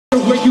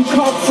where you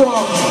come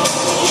from,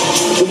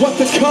 what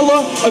the color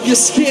of your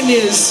skin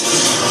is,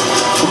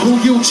 who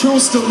you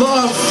choose to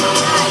love,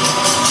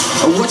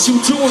 or what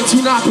you do and do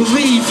not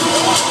believe.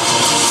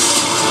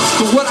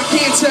 But what I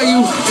can tell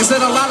you is that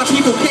a lot of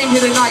people came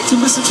here tonight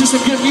to listen to some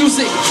good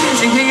music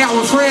and hang out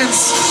with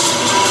friends.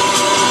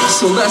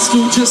 So let's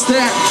do just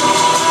that.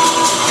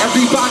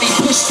 Everybody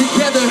push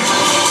together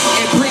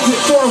and bring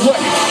it forward.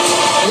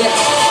 Yeah.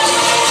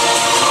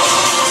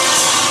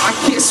 I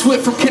Kid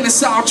Swift from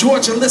Kennesaw,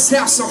 Georgia. Let's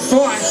have some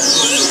fun.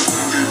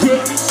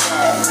 Yeah.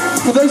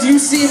 For those of you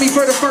seeing me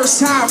for the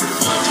first time,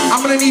 I'm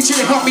gonna need you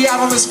to help me out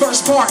on this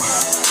first part.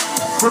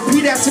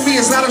 Repeat after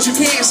me as loud as you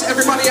can so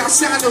everybody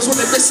outside knows what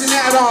they're missing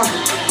out on.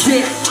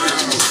 Yeah.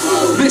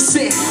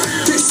 Listen,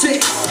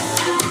 listen.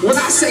 When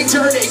I say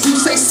dirty, you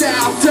say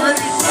sound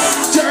dirty,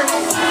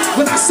 dirty.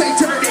 When I say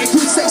dirty,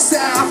 you say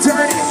sound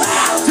dirty,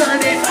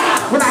 dirty.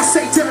 When I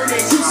say dirty,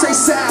 you say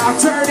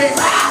sound dirty,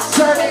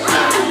 dirty.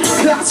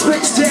 God's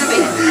rich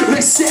Deli,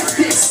 let's set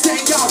this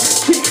thing off.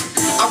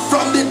 I'm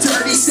from the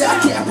dirty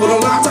South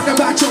capital. I'm talking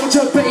about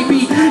Georgia,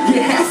 baby.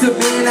 Yeah, half the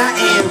man I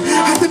am,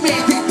 half the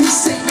man that you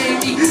say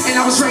maybe. And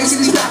I was raised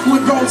in these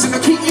backward roads, and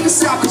I'm king in the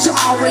South, but you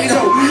already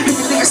know.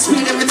 Everything I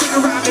spin, everything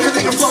around,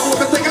 everything I flow,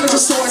 everything I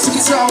just saw, it's in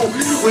its own.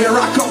 Where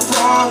I come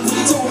from,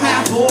 we don't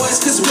have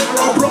boys, cause we're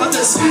all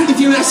brothers. If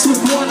you mess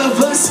with one of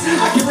us,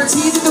 I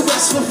guarantee that the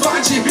rest will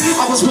find you.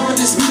 I was born in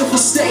this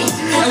beautiful state,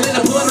 and let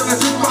the blood run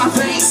through my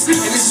veins. And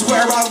this is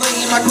where I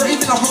lay my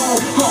grave in a home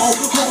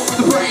with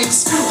the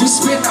brains. We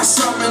spend our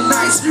summer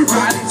nights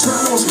riding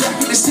turtles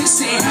back in the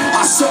 16.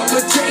 Our summer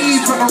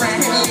days run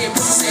around here in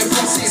pussies and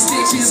pussies,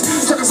 stitches.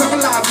 Circles I'm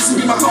alive, this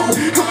will be my home.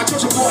 I'm a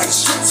Georgia boy,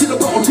 straight to the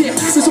bone. Yeah,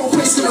 this whole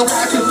place in the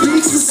rock and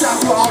beats. The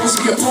South will always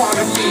be a part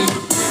of me.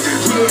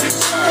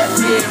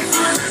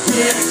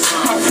 Yeah,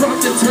 I'm from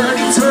the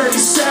dirty,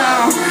 dirty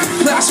South.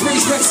 Class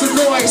race makes some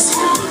noise.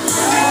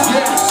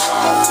 Yeah.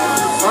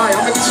 Alright,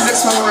 I'm gonna get you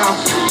next time around.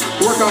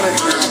 Work on it.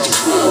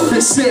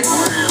 This is it.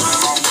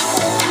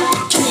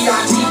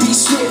 K-I-D-D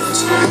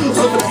Swift.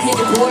 Over the head,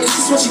 boy, this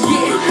is what you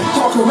get.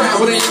 Walk around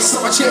with an X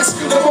on my chest.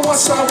 Number one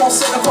song, I won't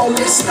set up on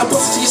this. And I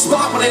bust to your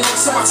spot with an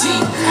X on my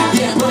teeth.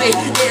 Yeah, but they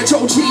edge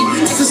OG.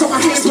 X's on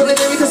my hands, but it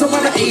ain't because I'm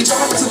underage.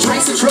 I'm into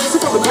drinks and drugs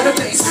and all the better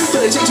things.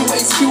 But they change your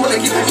ways if you wanna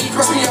get at me.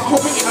 Cross me out,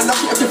 homie, and I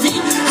knock you off your feet.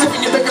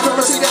 Having your back up,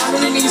 I'm sitting down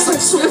on your knees like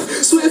Swift,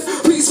 Swift,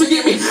 please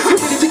forgive me. I'm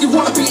anything you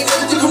wanna be and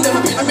everything you've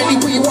never been. I'm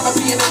anywhere you wanna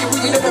be and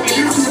anywhere you never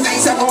been. Cause the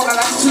things I know what I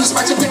like to do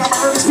despite your pain, I'm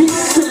an earnest beat.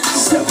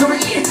 Step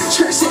coming in,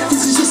 church said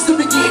this is just the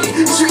beginning.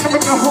 Straight up,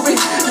 I'm homie,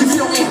 if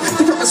you know me,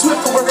 think I'm a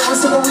Swift for whatever,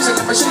 for no reason.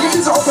 Never show your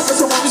hands open for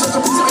some reason. So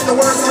please make the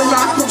words of the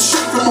line come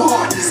straight from my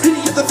heart. Then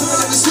you get the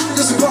feeling of the super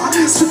is a bar.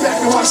 Sit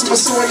back and watch my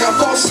story, I'm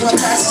false, my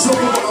past is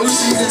over, but I'm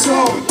losing the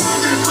tone.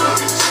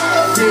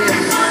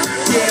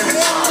 Yeah.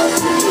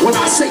 When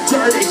I say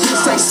dirty, you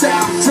say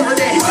sound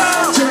dirty,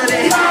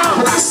 dirty.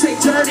 When I say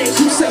dirty,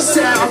 you say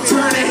sound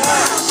dirty,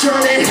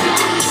 dirty.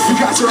 You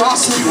guys are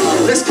awesome.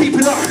 Let's keep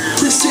it up.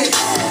 This is.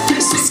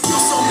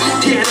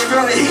 Yeah,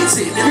 everybody hates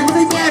it.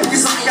 Everybody mad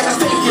because I ain't gotta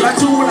fake it. I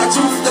do what I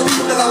do for the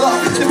people that I love,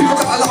 the people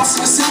that I lost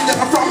in the city that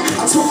I'm from.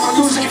 I took my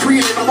losing and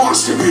created a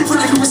monster. For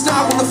the who is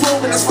now on the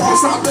phone and as far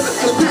as I'm better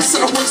than the best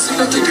and I'm worse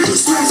than nothing.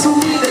 Swag so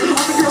mean that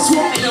all the girls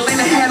want me to lay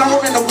the hat on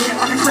and I wear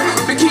like a crown.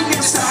 I'm the king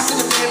and the style in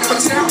the man of my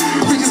town.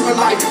 Because my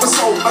life, my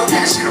soul, my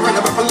passion. I run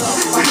about my love,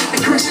 my hate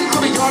and Christian.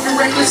 I'm a young and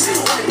reckless.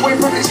 White boy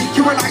prodigy,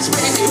 you're a nice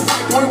baby.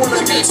 White boy one of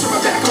the mates from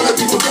my back. All the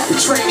people that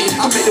betray me.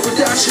 I made it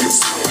without you.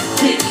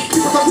 Yeah,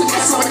 people thought to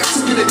that, so I got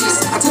some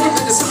abilities. I took them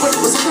in the summer, it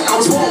was something I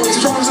was born with.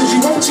 As strong as you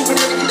want you, but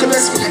never get the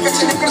best of me. I got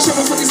your name, gonna show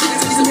me for these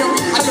niggas and he's a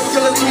I never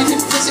feel a limited,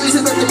 pushing these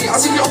things to me. I'll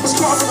see you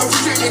almost far from my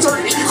future and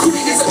eternity. Who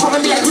is a part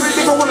of me? I couldn't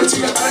think I wanted to.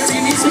 I gotta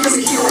take these because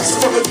a hero is in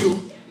front of you.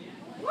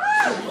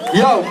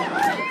 Yo,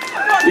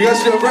 you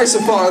guys are doing great so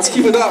far. Let's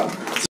keep it up.